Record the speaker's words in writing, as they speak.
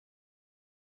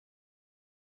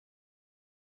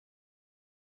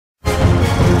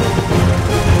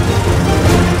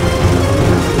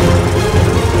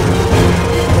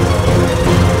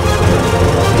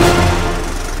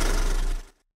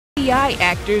Screenplay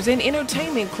Actors and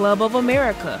Entertainment Club of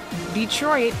America,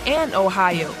 Detroit and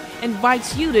Ohio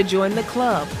invites you to join the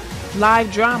club.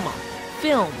 Live drama,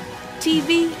 film,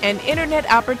 TV, and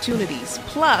internet opportunities,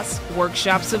 plus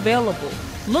workshops available.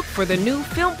 Look for the new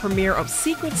film premiere of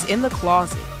Secrets in the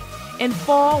Closet in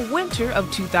fall/winter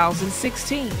of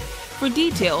 2016. For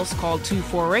details, call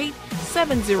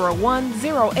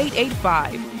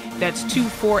 248-701-0885. That's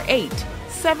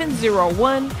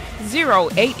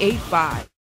 248-701-0885.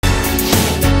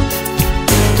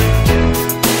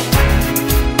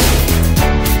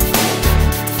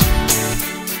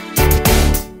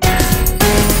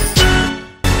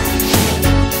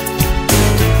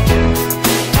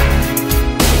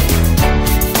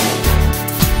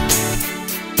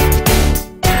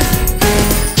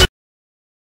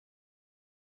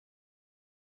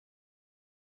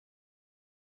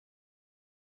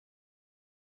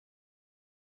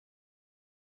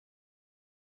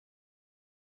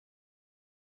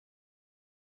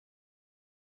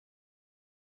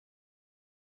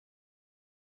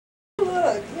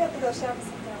 Look, you have to go shopping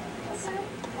sometime. Okay.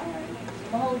 All right.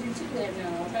 I'm gonna hold you to that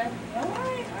now, okay? All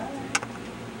right.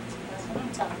 That's what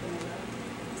I'm talking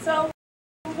about. So,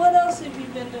 what else have you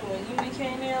been doing? You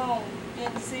became ill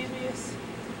in serious?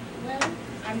 Well,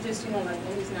 I'm just, like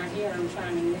when he's not here, I'm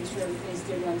trying to make sure everything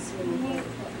still runs smooth with the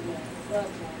blood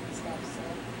flow and stuff. So,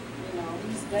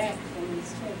 he's back from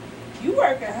his trip. You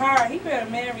working hard. He better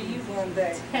marry you one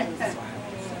day.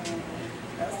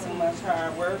 That's too much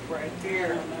hard work right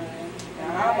there.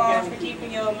 Now, I'm all for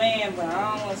keeping your man, but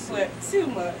I don't want to sweat too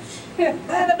much. A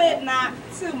little bit, not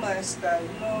too much, though. You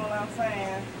know what I'm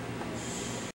saying?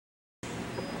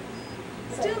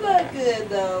 Still look good,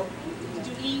 though. Did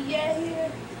you eat yet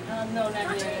here? No, not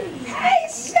yet. Hey,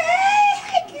 Shay!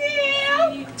 Hey,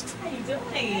 girl! How you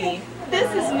doing? This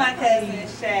is my cousin,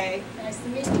 Shay. Nice to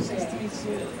meet you, Shay. Nice to meet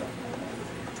you.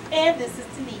 And this is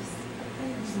Denise.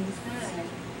 Hi.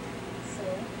 So,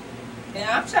 And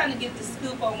I'm trying to get the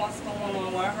scoop on what's going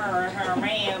on with her and her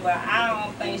man, but I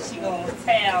don't think she gonna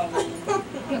tell me.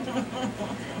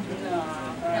 no.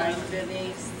 Right,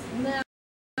 Denise? No.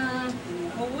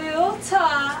 Well, we'll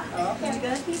talk. Okay. We're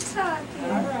gonna keep talking.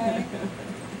 All right.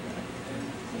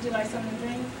 Would you like something to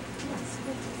drink?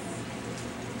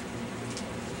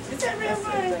 Is that real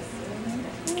money?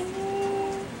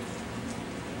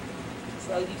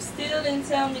 So you still didn't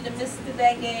tell me the mister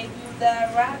that gave you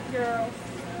that rock, girl.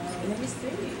 Let me see.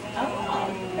 Oh,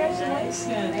 congratulations.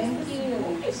 Thank you.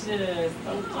 Congratulations.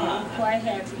 I'm quite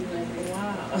happy with it.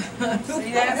 Wow.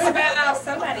 See, that's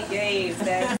somebody gave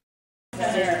that.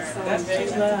 That's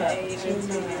true love. True love.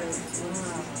 Wow.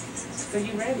 Wow. So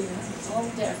you ready, huh? Oh,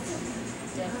 definitely.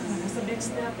 Definitely. That's a big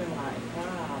step in life.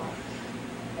 Wow.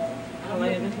 I'm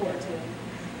looking forward to it.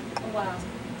 Oh, wow.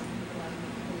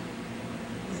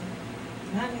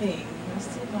 Not me. That's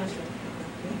too much.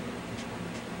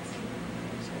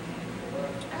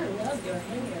 I love your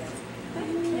hair. Thank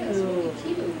It's you. really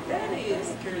cute. That is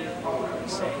cute.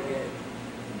 Appreciate it.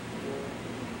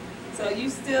 So you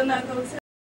still not gonna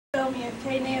tell me if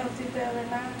K-Nail did that or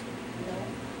not? No.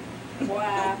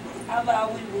 Why? I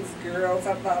thought we was girls.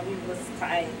 I thought we was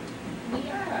tight.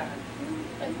 We are.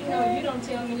 But you don't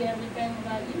tell me everything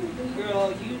about you, do you?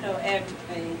 Girl, you know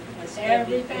everything.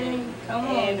 Everything? Come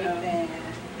on now. Everything.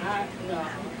 No,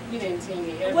 you didn't tell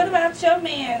me everything. What about your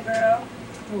man, girl?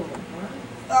 Cool. Huh?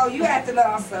 Oh, you acting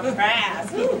all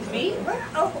surprised. Who, me? What?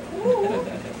 Oh, ooh. Well,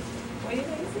 he's a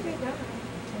good guy.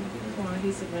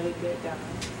 He's a really good guy.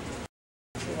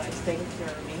 He likes taking care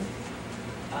of me.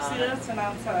 See, that's what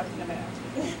I'm talking about.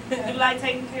 You like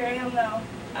taking care of him, though?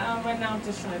 Right now, I'm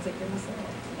just trying to take care of myself.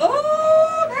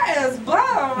 Ooh, that is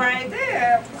bomb right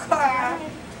there.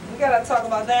 We gotta talk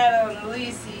about that on the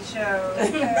Lacey show.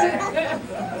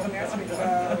 That's pretty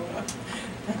bomb.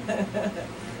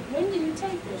 When do you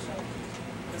take this show?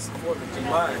 It's the 4th of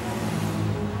July.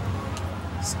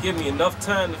 Just give me enough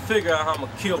time to figure out how I'm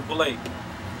gonna kill Blake.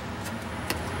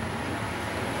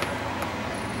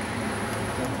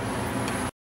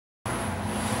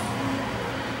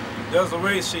 There's a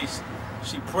race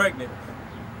she pregnant.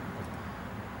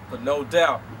 But no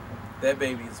doubt, that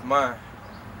baby is mine.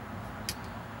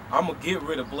 I'm gonna get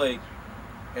rid of Blake,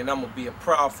 and I'm gonna be a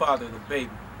proud father of the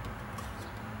baby.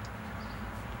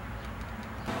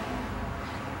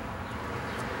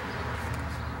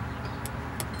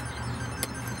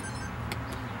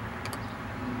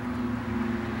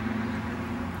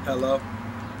 Hello?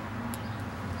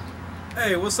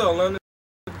 Hey, what's up, London?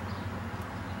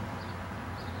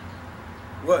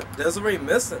 What, Desiree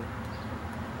missing?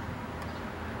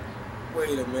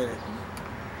 Wait a minute.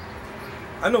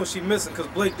 I know she missing because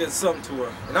Blake did something to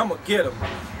her, and I'm gonna get him.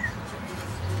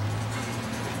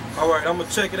 All right, I'm gonna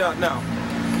check it out now.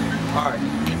 All right.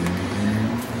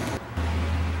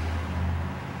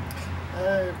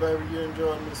 Hey, baby, you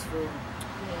enjoying this food?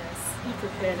 Yes, you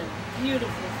prepared a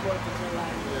beautiful 4th of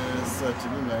July. Yeah, it's such a,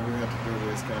 we have to do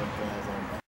this kind of things on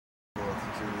 4th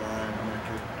of July, make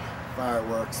it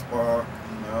fireworks spark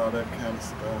and all that kind of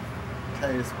stuff.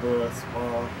 Taste buds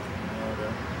spark and all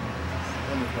that.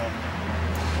 Anything.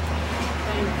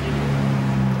 Thank you.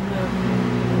 Love you.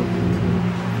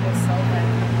 Feel so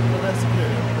happy. Well, that's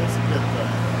good. That's a good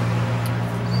thing.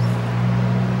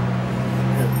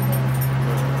 Good thing.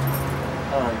 Good.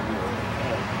 All right, good.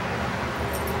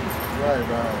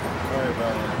 Right on. Right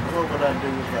on. What would I do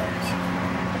without you?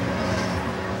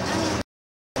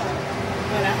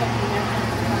 But I hope you never have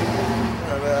to find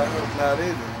out. Well, I hope not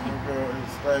either. It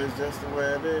stays just the way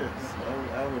it is.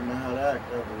 I wouldn't know how to act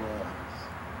otherwise.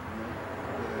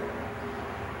 Yeah.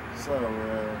 So,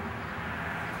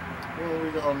 when are we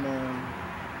gonna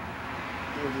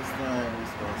do this thing we're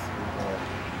supposed to be doing?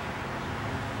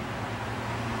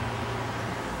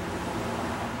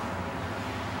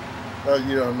 Oh,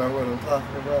 you don't know what I'm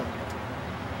talking about?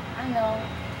 I know,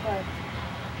 but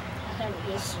I have an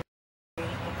issue, a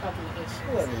couple of issues.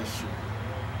 What issue?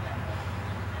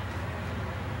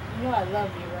 You know I love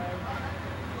you, right?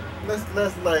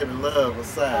 Let's lay the love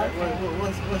aside. Okay.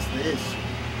 What's the issue?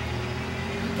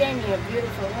 You gave me a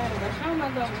beautiful ring, but how am I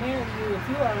going to marry you if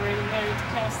you already married to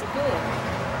Pastor Good?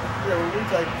 Yeah, well, we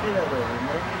take care of it,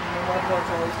 remember? My part's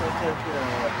always going to take care of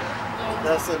all that. Yeah.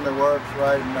 That's in the works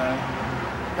right now.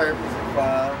 Papers are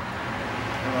filed.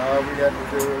 And all we got to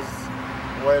do is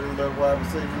wait a little while to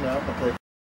see. I'm going to take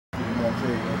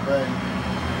you, okay?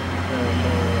 And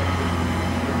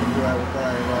we can do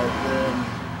everything right there and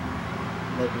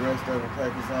let the rest of it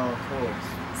take its own course.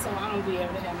 So I'm going to be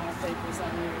able to have my papers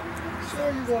on you. Sure,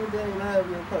 you're going to be able to have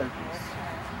your papers.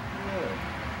 Yeah.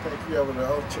 Take you over to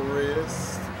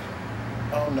Ochoa's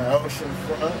on the ocean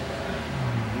front,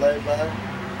 lay back,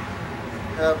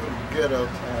 have a good old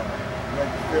time. Make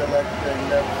you feel like you ain't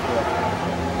never felt.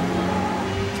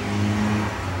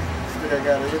 Still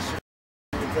got an issue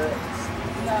with that?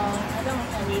 No, I don't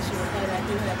have an issue with that. I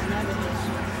do have another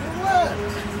issue. What?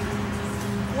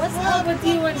 What's up with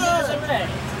you and Desiree?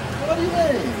 What do you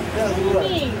mean? What do you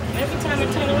mean? Every time I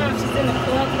turn around, she's in the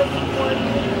club looking for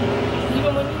you.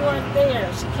 Even when you weren't there,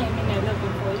 she came in there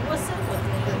looking for you. What's up with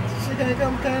that? She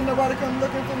can't nobody come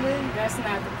looking for me? That's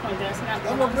not the point. That's not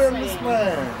what I'm a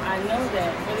businessman. I know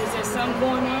that. But is there something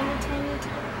going on between you two?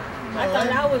 I thought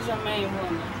I was your main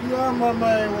woman. You are my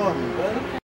main woman,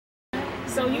 baby.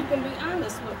 So you can be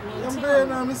honest with me. I'm too.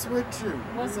 being honest with you.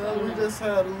 What's You know, going we on? just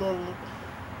had a little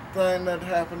thing that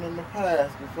happened in the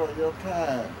past before your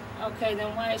time. Okay,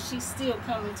 then why is she still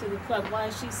coming to the club? Why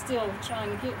is she still trying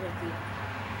to get with you?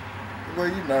 Well,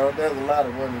 you know, there's a lot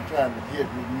of women trying to get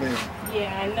with me.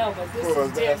 Yeah, I know, but this As far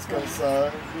is as that's different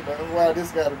concerned, you know, why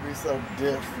this got to be so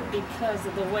different? because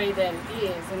of the way that it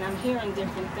is, and I'm hearing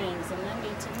different things, and I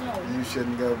need to know. You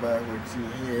shouldn't go by what you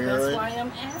hear. That's why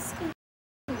I'm asking you.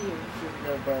 You shouldn't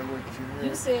go by what you hear.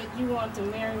 You said you want to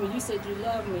marry me. You said you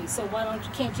love me. So why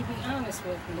can't you be honest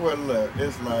with me? Well, look,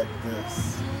 it's like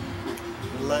this.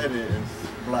 The lady is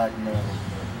blackmailing me.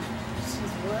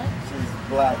 She's what? She's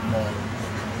blackmailing me.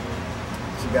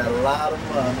 She got a lot of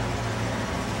money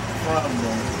from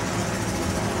me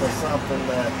for something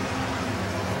that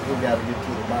we got to get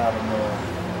to the bottom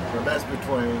of. But that's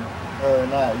between her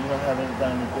and I. You don't have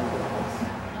anything to do with this.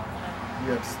 You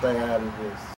have to stay out of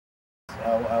this.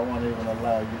 I won't even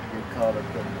allow you to get caught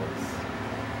up in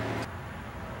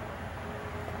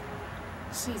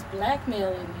this. She's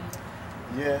blackmailing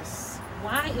you. Yes.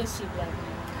 Why is she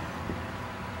blackmailing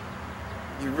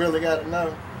You really got to know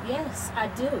you? Yes, I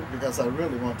do. because I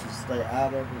really want you to stay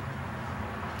out of it.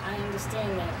 I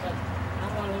understand that, but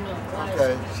I want to know why.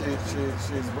 Okay, Is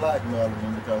she's blackmailing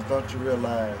me because don't you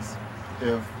realize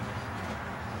if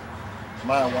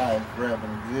my wife,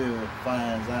 Reverend Good,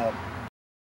 finds out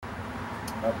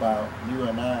about you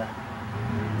and I,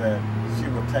 that she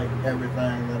will take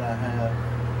everything that I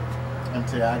have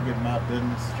until I get my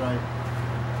business straight.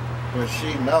 But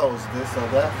she knows this, so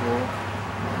therefore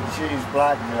she's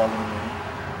blackmailing me.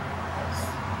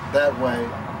 That way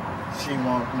she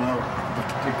won't know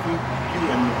to keep you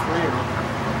in the clear.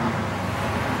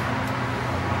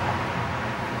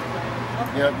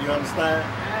 You understand?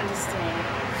 I understand.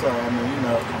 So, I mean, you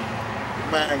know,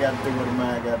 man got to do what a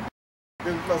man got to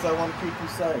do. Plus, I want to keep you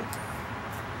safe.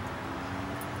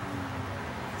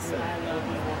 So I love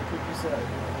I you. want to keep you safe.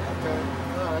 Okay,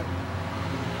 all right.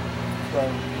 So,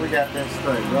 we got that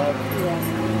straight, right? Yes.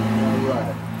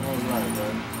 All right,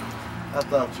 man. I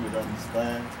thought you'd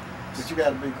understand. But you got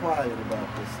to be quiet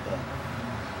about this stuff.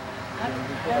 I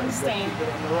understand. Keep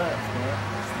it on the racks, man.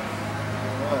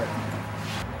 All right.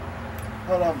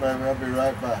 Hold on, baby. I'll be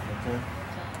right back, okay?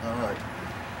 All right.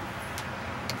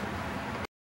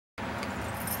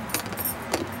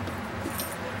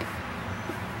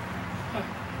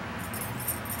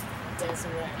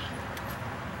 Desiree.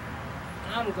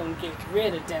 I'm gonna get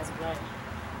rid of Desiree.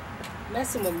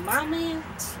 Messing with my man?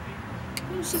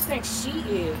 Who does she think she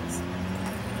is?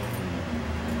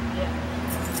 Yeah.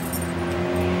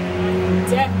 I'm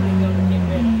definitely gonna get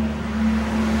rid of her.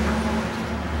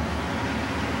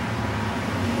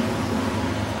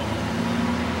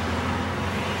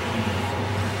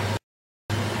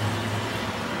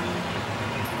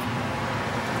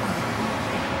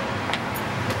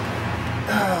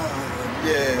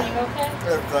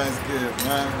 Everything's good,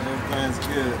 man. Everything's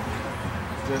good.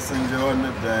 Just enjoying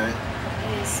the day.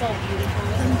 It is so beautiful.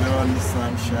 Enjoying the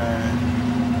sunshine.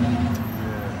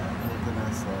 Yeah, what can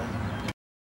I say?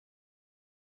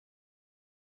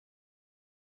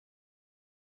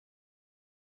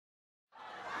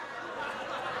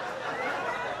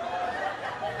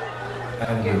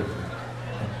 Thank you.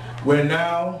 We're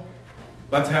now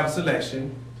about to have a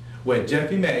selection with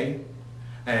Jeffy May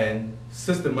and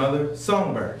Sister Mother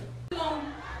Songbird.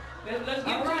 Let's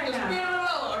get to the piano,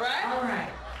 all right? All right.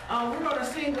 We're going to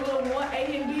sing a little A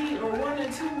and B or 1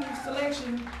 and 2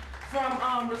 selection from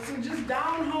some just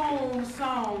down home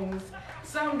songs.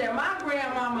 Some that my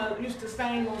grandmama used to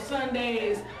sing on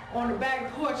Sundays on the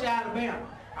back porch of Alabama.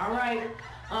 All right.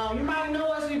 You might know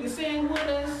us. You can sing with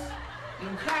us. You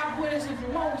can clap with us if you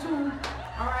want to.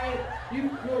 All right.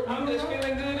 I'm just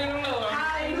feeling good in the Lord.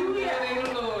 Hallelujah. Good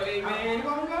in the Lord. Amen. You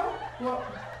gonna go? Well,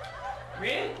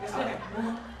 ready? Let's go.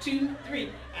 1, 2, 3.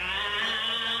 I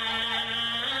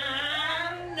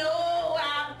know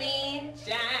I've been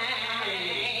changed.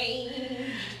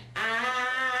 I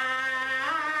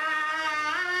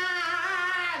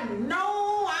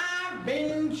know I've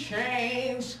been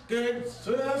changed, good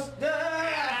sister.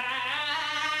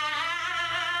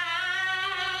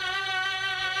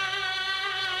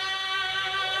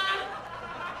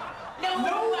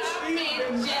 No, I've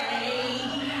been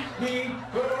changed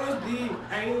because the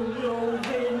angels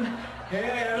in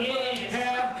heaven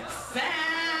have signed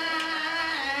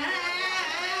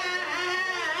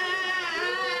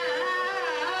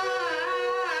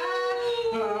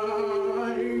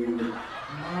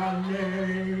my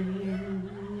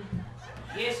name.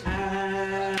 Yes,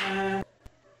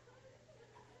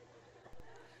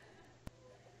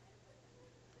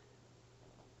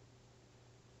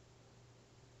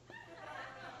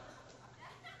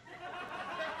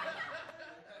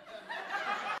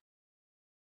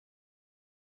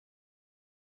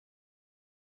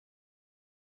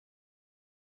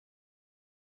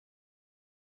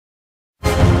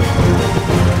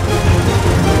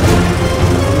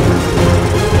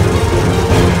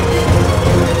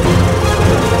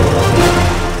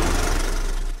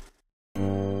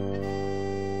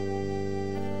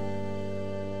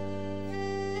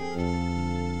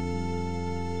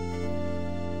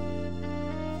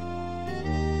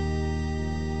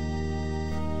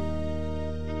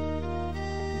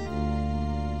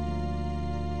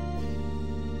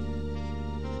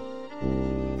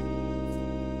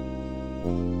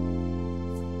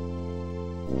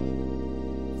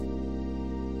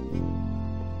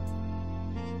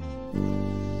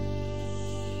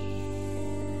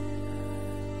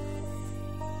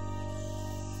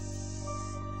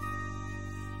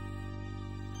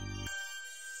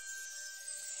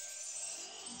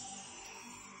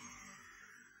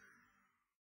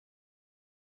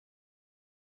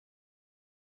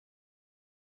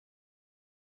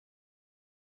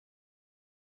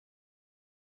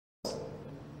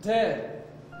 Dad,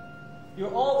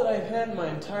 you're all that I've had in my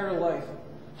entire life.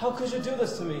 How could you do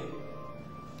this to me?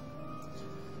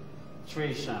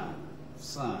 Trayshawn,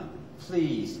 son,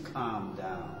 please calm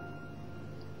down.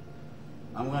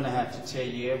 I'm going to have to tell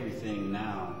you everything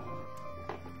now.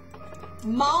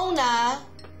 Mona,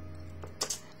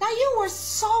 now you were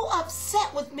so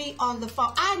upset with me on the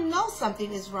phone. I know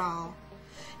something is wrong.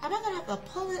 Am I going to have to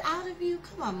pull it out of you?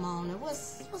 Come on, Mona.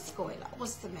 What's going on?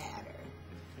 What's the matter?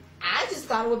 I just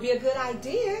thought it would be a good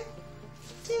idea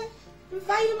to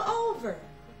invite him over.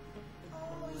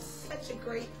 Oh, he's such a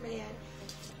great man.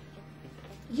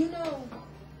 You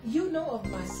know of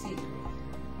my secret.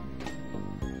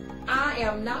 I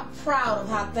am not proud of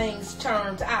how things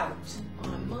turned out.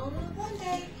 Mona, one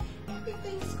day,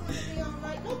 everything's going to be all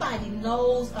right. Nobody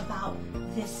knows about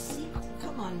this secret.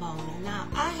 Come on, Mona. Now,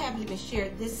 I haven't even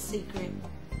shared this secret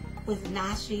with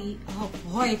Nashi. Oh,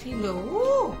 boy, if he knew.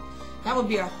 Woo, that would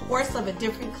be a horse of a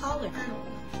different color.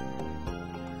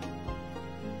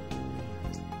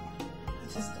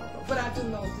 But I do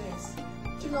know this.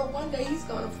 You know, one day he's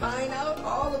gonna find out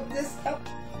all of this stuff.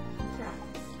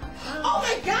 Oh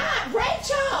my God,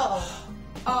 Rachel!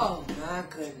 Oh my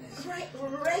goodness.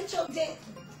 Rachel,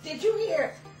 did you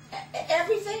hear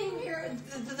everything?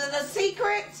 The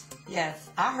secret? Yes,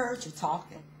 I heard you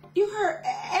talking. You heard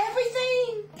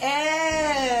everything?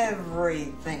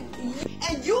 Everything.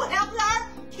 And you helped her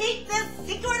keep this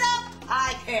secret up?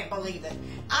 I can't believe it.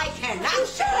 I cannot. You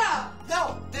shut up!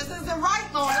 No, this isn't right,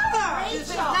 Lord. This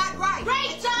is not right.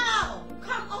 Rachel!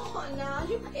 Come on now.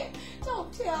 You can't.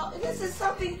 Don't tell. This is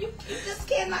something you just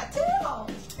cannot tell.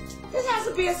 This has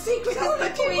to be a secret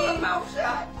between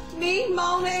me,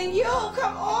 Mona, and you.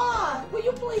 Come on. Will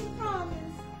you please promise?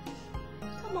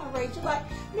 Come on, Rachel. Like,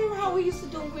 remember how we used to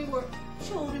do when we were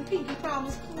children? Pinky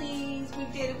promise, please. We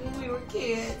did it when we were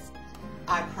kids.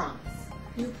 I promise.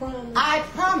 You promise? I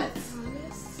promise.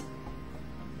 Promise?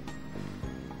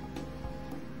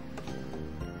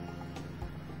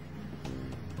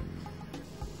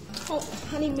 Oh,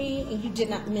 honey, me and you did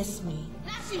not miss me.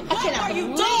 What are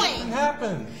you doing? What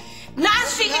happened? Now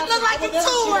she it look like a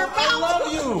tumor. I love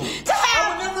you. To have I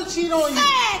would never cheat on you.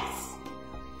 sex.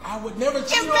 I would never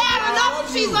cheat on you. It's bad I enough love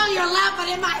if she's you. on your lap, but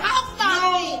in my house,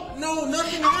 No,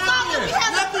 nothing I thought happened. we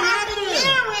had Nothing a happened.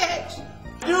 marriage.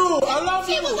 You, I love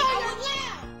She you. was on your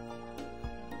lap.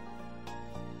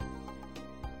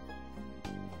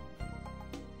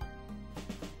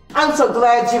 I'm so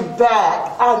glad you're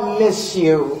back. I miss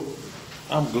you.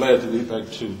 I'm glad to be back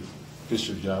too,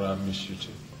 Bishop Yara. I miss you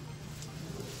too.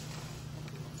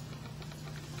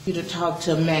 You to talk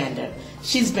to Amanda.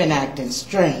 She's been acting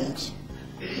strange.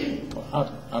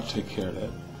 Well, I'll take care of that.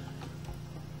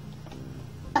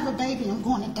 I have a baby. I'm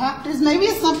going to doctors. Maybe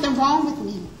it's something wrong with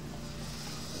me.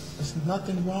 There's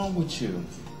nothing wrong with you.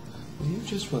 Will you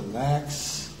just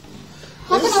relax?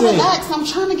 How can I relax? I'm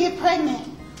trying to get pregnant.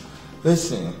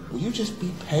 Listen, will you just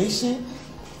be patient?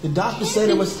 The doctor I said it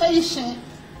can't was... be patient.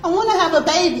 I want to have a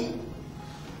baby.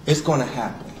 It's gonna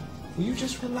happen. Will you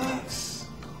just relax?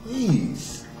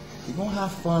 Please. We're gonna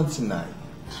have fun tonight.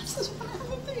 I just want to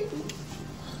have a baby.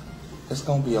 It's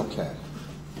gonna be okay.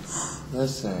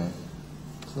 Listen,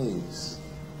 please,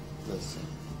 listen.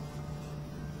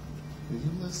 Will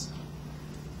you listen?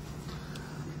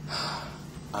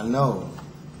 I know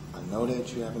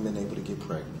that you haven't been able to get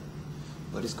pregnant,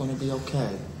 but it's gonna be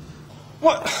okay.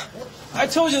 What? I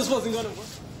told you this wasn't gonna work.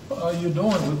 What are you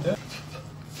doing with that?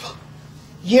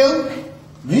 You,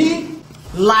 Me?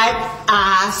 like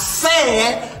I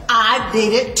said, I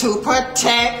did it to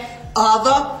protect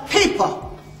other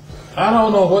people. I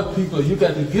don't know what people. You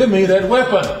got to give me that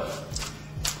weapon.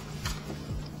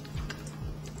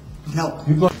 No.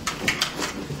 You go.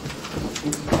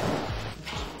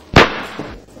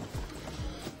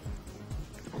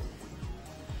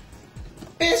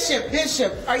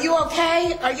 Bishop, are you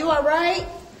okay? Are you all right?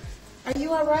 Are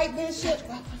you all right, Bishop?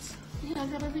 Yeah, I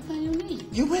got everything you need.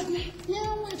 You with me? Yeah,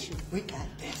 I'm with you. We got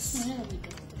this. Yeah, we go.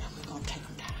 Now we're gonna take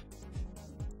them down.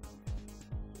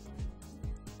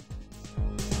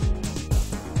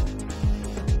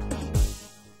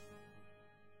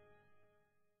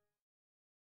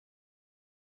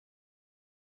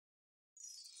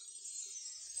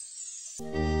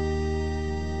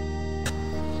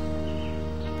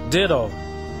 Ditto.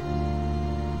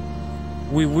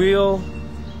 We will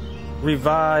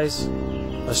revise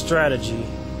a strategy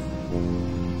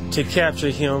to capture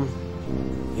him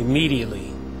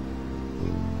immediately.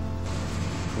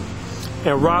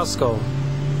 And Roscoe,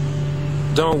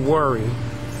 don't worry.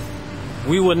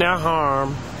 We will not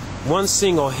harm one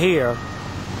single hair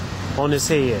on his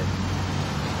head.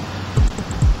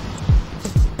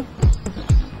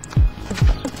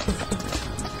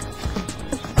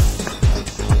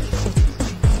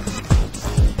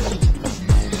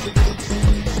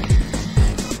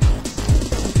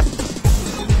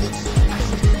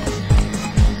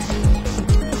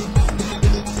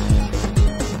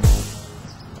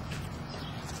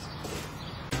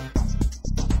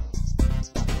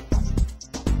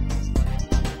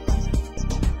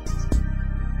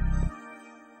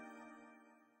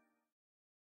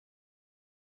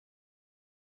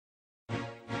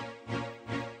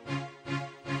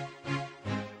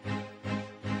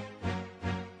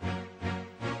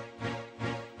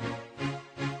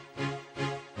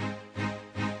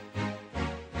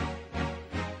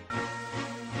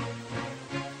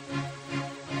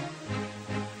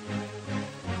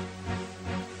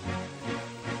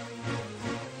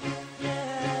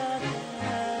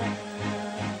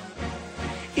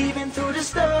 Through the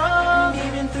storm,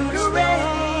 even through the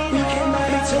rain, we came out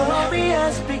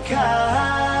victorious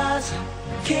because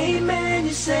King Man,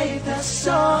 you saved us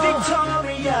all.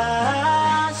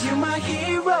 Victorious, you my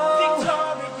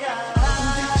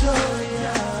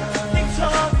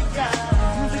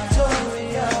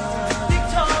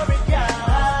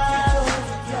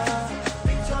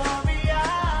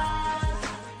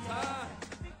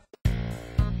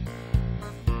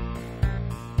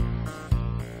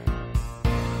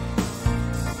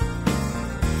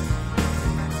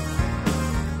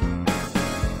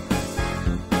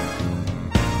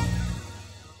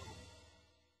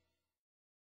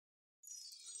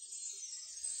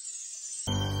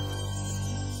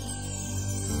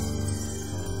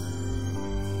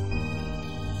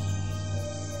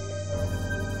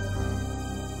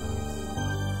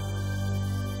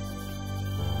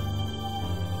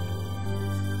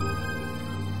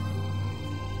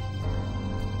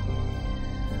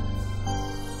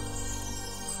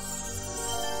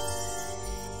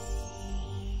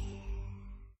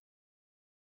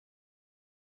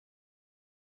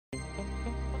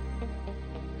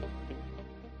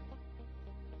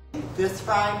This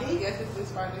Friday? Yes, it's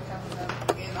this Friday coming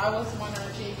up. And I was wondering,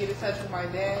 can you get in touch with my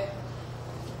dad?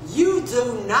 You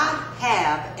do not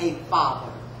have a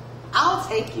father. I'll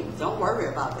take you. Don't worry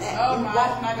about that. Oh, You mine's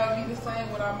won't- not going to be the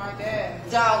same without my dad.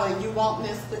 Darling, you won't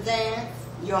miss the dance.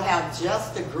 You'll have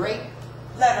just a great,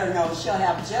 let her know she'll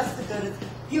have just as good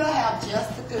you'll have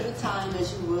just as good a time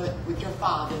as you would with your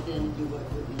father than you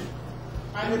would with me.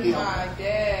 I need my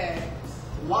dad.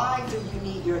 Why do you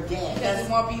need your dad? Because it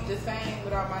won't be the same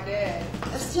without my dad.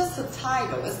 It's just a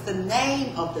title. It's the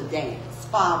name of the dance,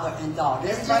 father and daughter.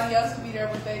 Everybody else can be there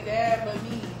with their dad but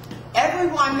me.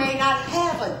 Everyone may not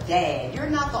have a dad. You're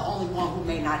not the only one who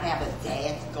may not have a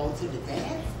dad to go to the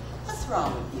dance. What's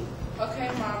wrong with you? Okay,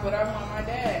 Mom, but I want my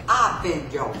dad. I've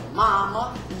been your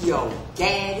mama, your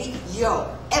daddy, your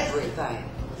everything.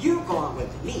 You're going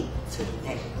with me to the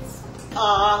dance.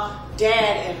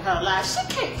 Dad in her life, she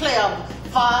can't play a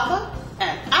father,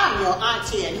 and I'm your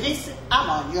auntie and niece. I'm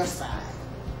on your side.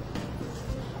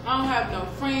 I don't have no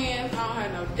friends. I don't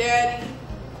have no daddy.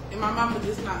 And my mama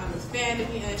just not understanding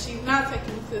me, and she's not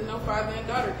taking me to no father and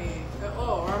daughter dance at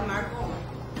all, or I'm not going.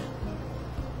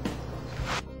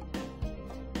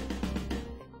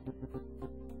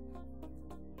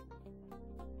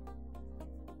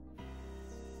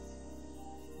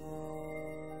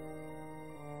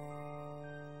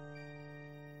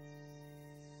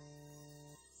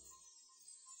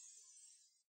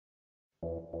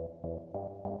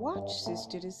 Watch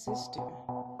Sister to Sister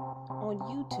on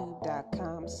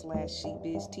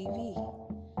youtube.com/shebiztv.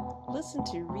 Listen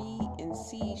to Reed and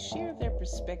C share their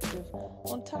perspective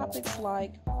on topics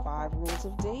like 5 rules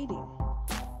of dating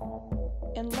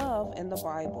and love and the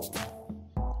Bible,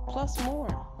 plus more.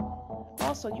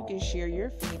 Also, you can share your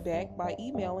feedback by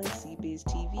emailing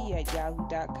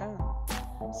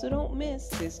cbiztv@yahoo.com. So don't miss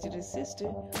Sister to Sister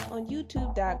on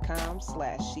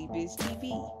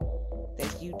youtube.com/shebiztv.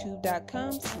 That's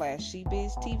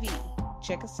youtube.com/shebiztv.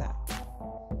 Check us out.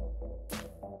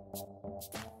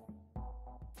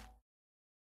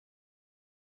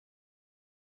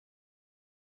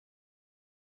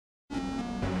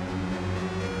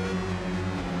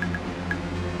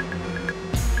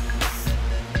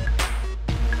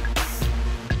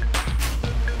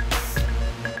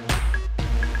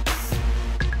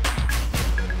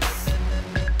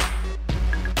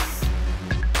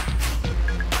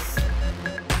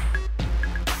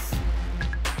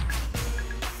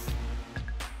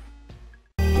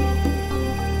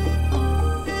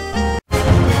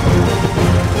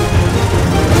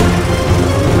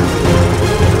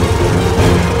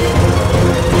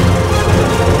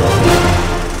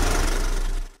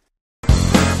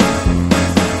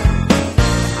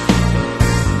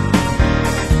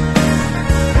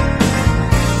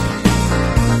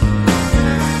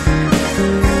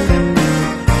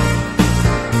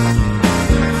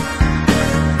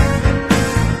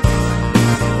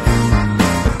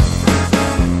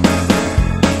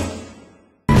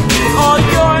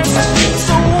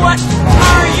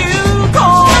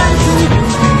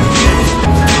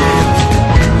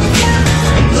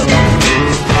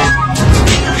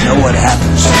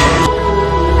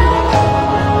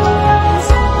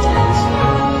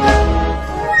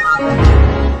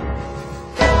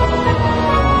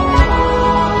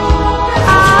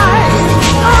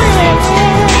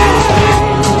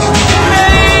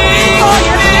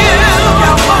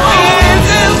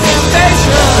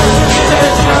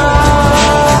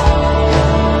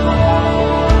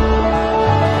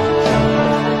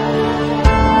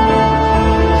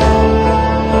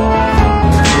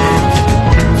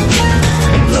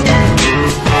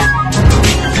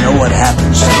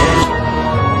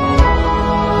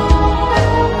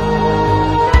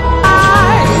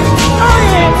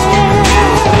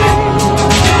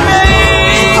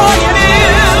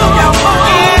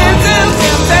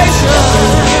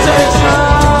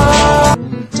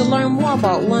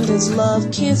 About London's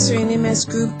Love, Cancer, and MS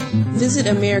Group, visit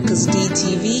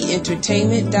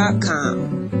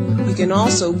americasdtventertainment.com. You can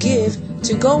also give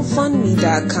to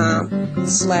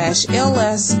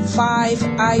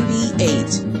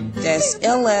gofundme.com/LS5IB8. That's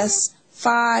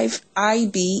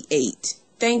LS5IB8.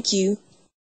 Thank you.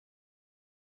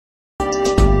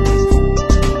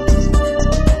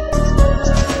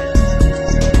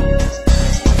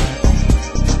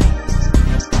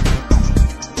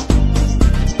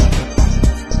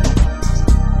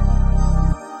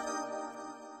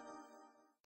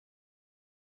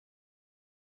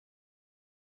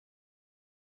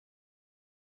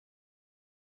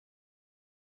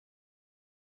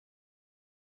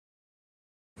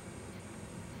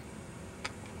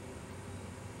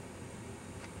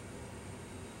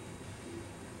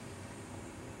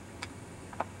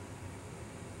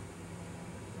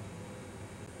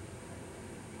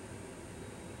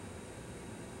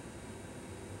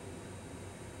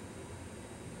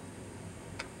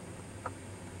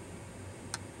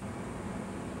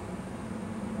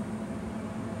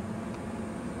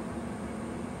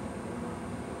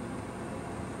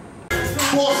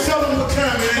 Well, tell them what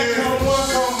time it is. Come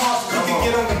on, you can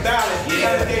get on the ballot.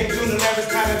 Saturday, June 11th,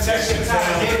 time to test your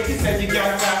talent. Yeah, you said you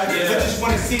got talent. I just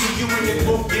want to see you and your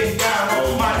group getting down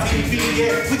on my TV.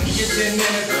 Yeah, we can get 10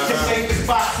 minutes. Just take the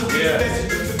spot to be the best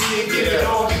group to be and get it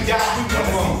all we got. We want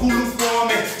to see who look for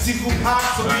me, see who hot,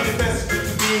 so be the best group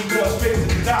to be and go straight to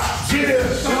the top. Yeah,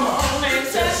 Come on and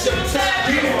test your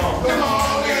talent. come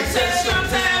on and Test your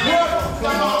talent.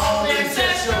 come on and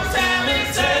test your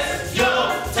talent. Test your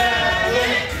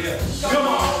talent. Come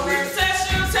on and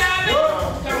test your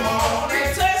talent. Come on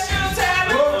and test your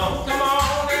talent. Come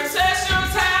on and test your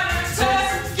talent.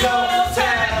 Test your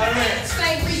talent.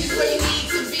 Stay reach where you need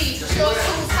to be. Your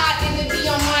tools hot in the D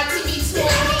on my TV 20.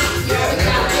 You only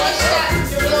got one shot.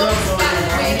 Your love got it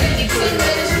ready. 10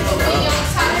 minutes, you will be on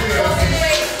top. You're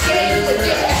great. Yeah, you a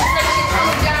different expression.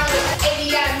 Come down with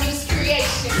 80 music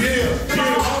creation.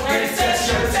 Come on and test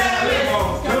your talent.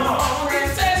 Come on and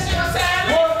test your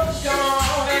talent. Come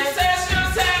on and test your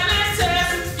talent.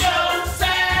 Test your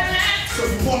talent. So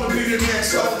you wanna be the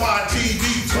next on my TV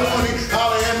 20?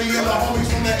 Holla at me and my homies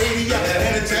from the 80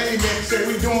 Entertainment. Say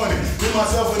we doing it. Me,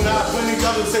 myself, and I, plenty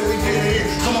others say we get it in.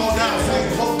 Come on down, say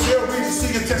Hotel Regency,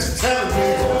 see and test your talent,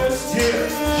 baby.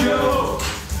 Yeah, yo,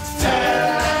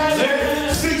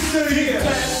 talent. CC,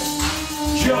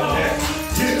 yo, talent.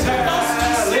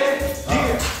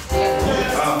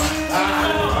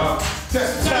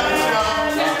 Test your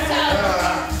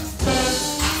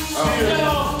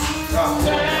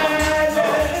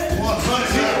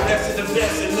Best of the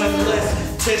best and nothing less.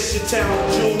 Test your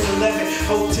talent, June 11th,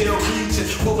 Hotel Regent,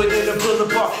 moving in the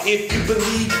boulevard. If you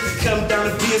believe, you come down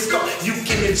to be a star, you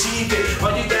can achieve it.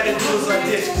 All you gotta do is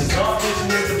audition. It's all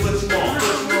engineers to put you on,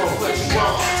 put you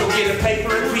on. So get a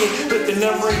paper and pen, put the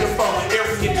number in your phone,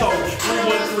 area code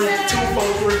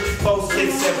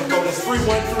 313-243-4674. That's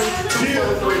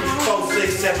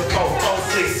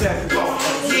 313-243-4674.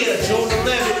 Yeah, June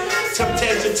 11th, come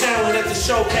test your talent at the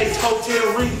Showcase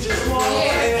Hotel Regent.